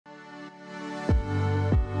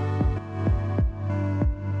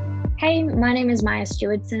Hey, my name is Maiah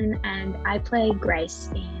Stewardson and I play Grace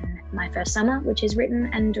in My First Summer, which is written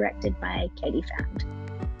and directed by Katie Found.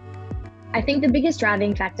 I think the biggest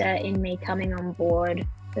driving factor in me coming on board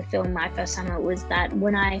the film My First Summer was that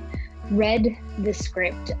when I read the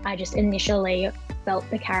script, I just initially felt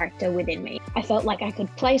the character within me. I felt like I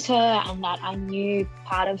could place her and that I knew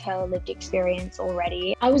part of her lived experience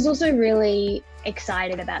already. I was also really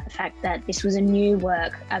excited about the fact that this was a new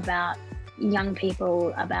work about young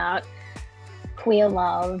people, about queer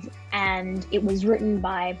love, and it was written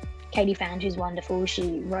by Katie Found, who's wonderful.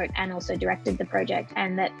 She wrote and also directed the project,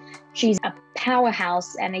 and that she's a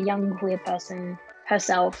powerhouse and a young queer person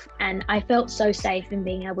herself. And I felt so safe in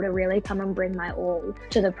being able to really come and bring my all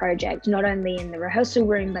to the project, not only in the rehearsal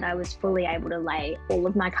room, but I was fully able to lay all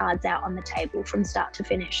of my cards out on the table from start to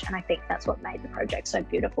finish. And I think that's what made the project so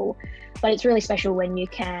beautiful. But it's really special when you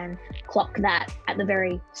can clock that at the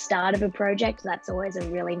very start of a project. That's always a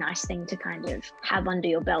really nice thing to kind of have under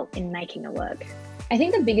your belt in making a work. I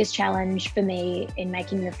think the biggest challenge for me in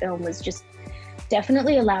making the film was just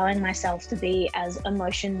definitely allowing myself to be as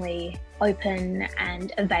emotionally open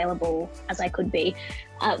and available as I could be.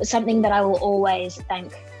 Something that I will always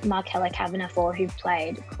thank Markella Kavanagh for, who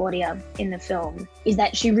played Claudia in the film, is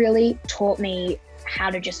that she really taught me how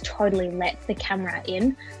to just totally let the camera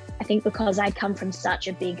in. I think because I come from such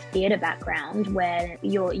a big theatre background where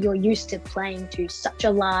you're used to playing to such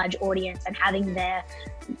a large audience and having their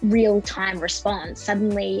real-time response,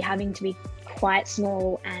 suddenly having to be quite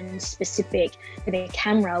small and specific with a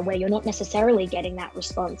camera where you're not necessarily getting that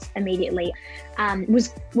response immediately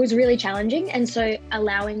was really challenging. And so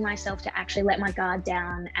allowing myself to actually let my guard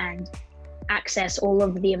down and access all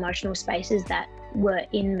of the emotional spaces that were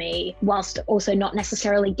in me whilst also not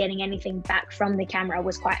necessarily getting anything back from the camera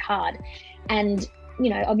was quite hard. And you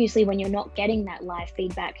know, obviously when you're not getting that live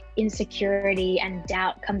feedback, insecurity and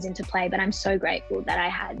doubt comes into play. But I'm so grateful that I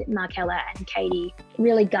had Markella and Katie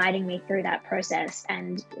really guiding me through that process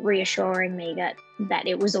and reassuring me that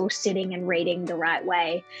it was all sitting and reading the right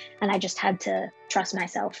way. And I just had to trust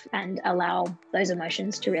myself and allow those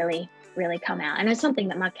emotions to really come out. And it's something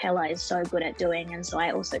that Markella is so good at doing. And so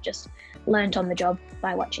I also just learned on the job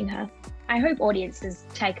by watching her. I hope audiences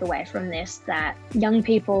take away from this that young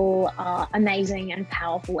people are amazing and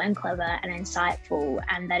powerful and clever and insightful,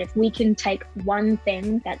 and that if we can take one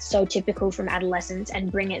thing that's so typical from adolescence and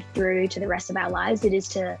bring it through to the rest of our lives, it is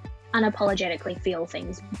to unapologetically feel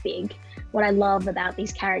things big. What I love about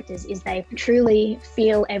these characters is they truly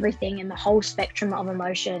feel everything in the whole spectrum of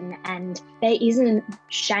emotion, and there isn't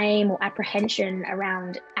shame or apprehension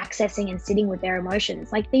around accessing and sitting with their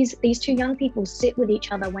emotions. Like these two young people sit with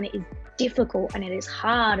each other when it is difficult and it is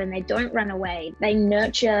hard, and they don't run away. They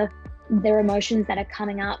nurture their emotions that are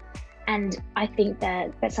coming up. And I think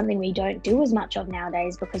that that's something we don't do as much of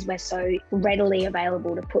nowadays because we're so readily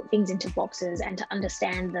available to put things into boxes and to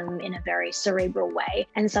understand them in a very cerebral way.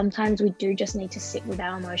 And sometimes we do just need to sit with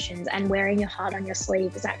our emotions, and wearing your heart on your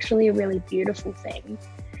sleeve is actually a really beautiful thing.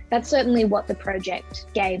 That's certainly what the project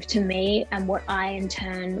gave to me and what I in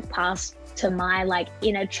turn passed to my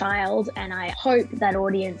inner child. And I hope that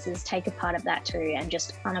audiences take a part of that too and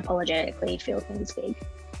just unapologetically feel things big.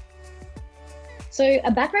 So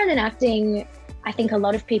a background in acting, I think a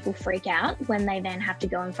lot of people freak out when they then have to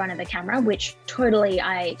go in front of a camera, which totally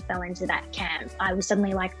I fell into that camp. I was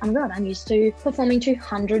suddenly like, oh my God, I'm used to performing to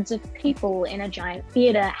hundreds of people in a giant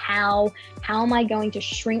theatre. How am I going to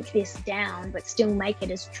shrink this down but still make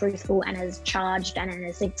it as truthful and as charged and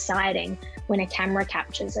as exciting when a camera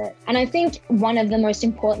captures it? And I think one of the most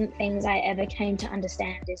important things I ever came to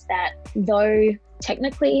understand is that though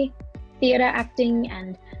technically theatre acting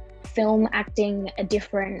and film acting are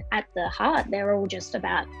different at the heart, they're all just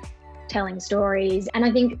about telling stories. And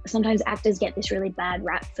I think sometimes actors get this really bad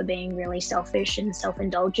rap for being really selfish and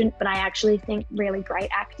self-indulgent, but I actually think really great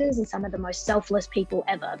actors are some of the most selfless people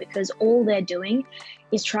ever, because all they're doing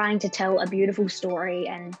is trying to tell a beautiful story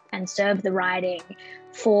and serve the writing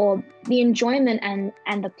for the enjoyment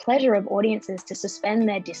and the pleasure of audiences to suspend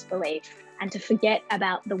their disbelief and to forget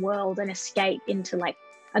about the world and escape into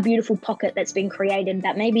a beautiful pocket that's been created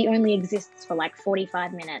that maybe only exists for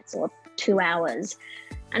 45 minutes or 2 hours.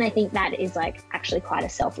 And I think that is actually quite a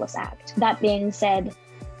selfless act. That being said,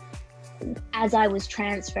 as I was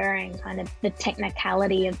transferring kind of the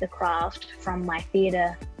technicality of the craft from my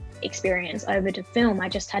theatre experience over to film, I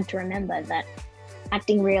just had to remember that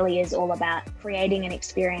acting really is all about creating an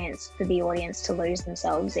experience for the audience to lose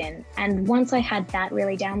themselves in. And once I had that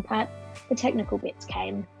really down pat, the technical bits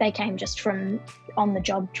came. They came just from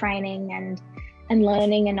on-the-job training and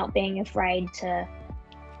learning and not being afraid to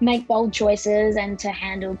make bold choices and to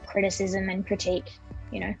handle criticism and critique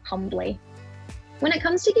humbly. When it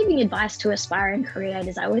comes to giving advice to aspiring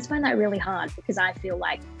creators, I always find that really hard because I feel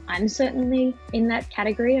like I'm certainly in that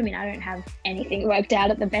category. I mean, I don't have anything worked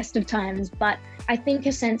out at the best of times, but I think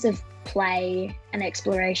a sense of play and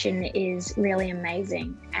exploration is really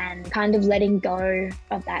amazing, and kind of letting go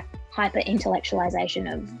of that hyper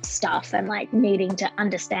intellectualization of stuff and like needing to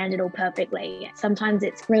understand it all perfectly. Sometimes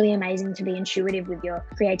it's really amazing to be intuitive with your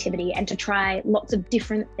creativity and to try lots of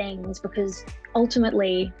different things, because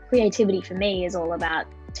ultimately creativity for me is all about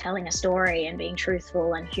telling a story and being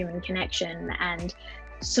truthful and human connection, and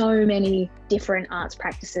so many different arts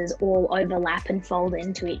practices all overlap and fold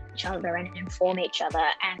into each other and inform each other,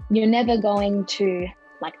 and you're never going to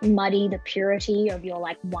like muddy the purity of your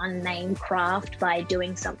like one main craft by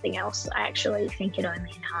doing something else. I actually think it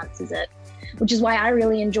only enhances it, which is why I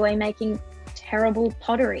really enjoy making terrible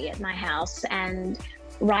pottery at my house and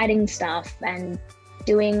writing stuff and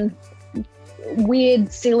doing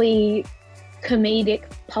weird, silly, comedic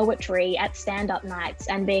poetry at stand-up nights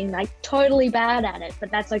and being like totally bad at it,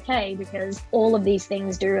 but that's okay because all of these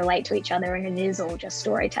things do relate to each other and it is all just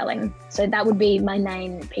storytelling. So that would be my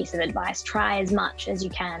main piece of advice. Try as much as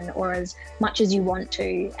you can or as much as you want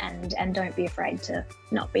to, and don't be afraid to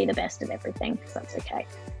not be the best at everything, because that's okay.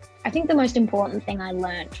 I think the most important thing I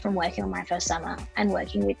learned from working on my first summer and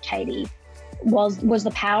working with Katie was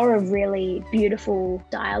the power of really beautiful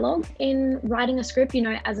dialogue in writing a script.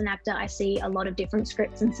 As an actor, I see a lot of different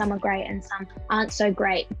scripts and some are great and some aren't so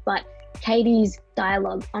great, but Katie's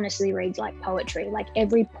dialogue honestly reads like poetry. Like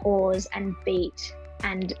every pause and beat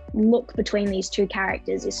and look between these two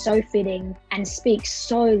characters is so fitting and speaks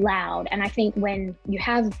so loud. And I think when you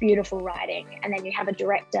have beautiful writing and then you have a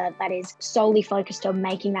director that is solely focused on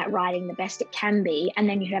making that writing the best it can be, and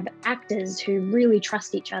then you have actors who really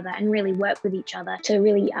trust each other and really work with each other to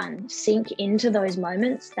really sink into those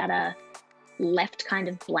moments that are left kind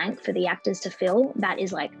of blank for the actors to fill, that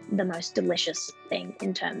is like the most delicious thing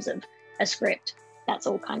in terms of a script. That's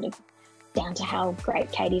all kind of down to how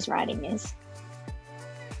great Katie's writing is.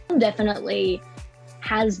 Definitely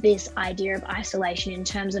has this idea of isolation in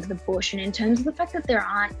terms of the bush and in terms of the fact that there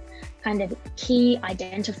aren't kind of key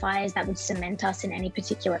identifiers that would cement us in any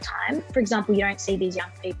particular time. For example, you don't see these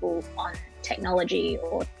young people on technology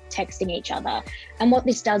or texting each other. And what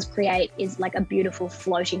this does create is like a beautiful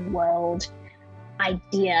floating world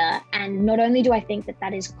idea. And not only do I think that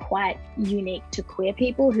that is quite unique to queer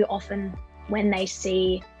people, who often, when they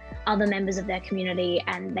see other members of their community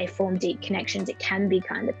and they form deep connections, it can be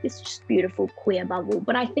kind of this just beautiful queer bubble.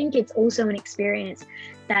 But I think it's also an experience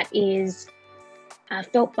that is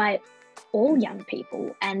felt by all young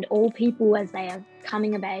people and all people as they are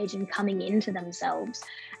coming of age and coming into themselves.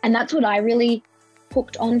 And that's what I really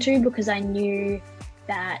hooked onto, because I knew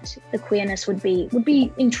that the queerness would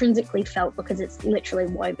be intrinsically felt because it's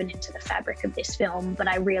literally woven into the fabric of this film. But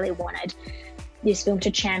I really wanted this film to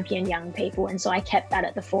champion young people, and so I kept that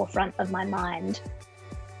at the forefront of my mind.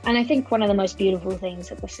 And I think one of the most beautiful things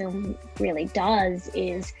that the film really does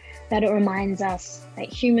is that it reminds us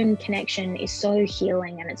that human connection is so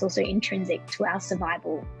healing, and it's also intrinsic to our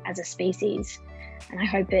survival as a species. And I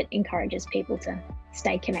hope it encourages people to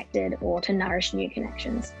stay connected or to nourish new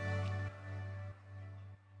connections.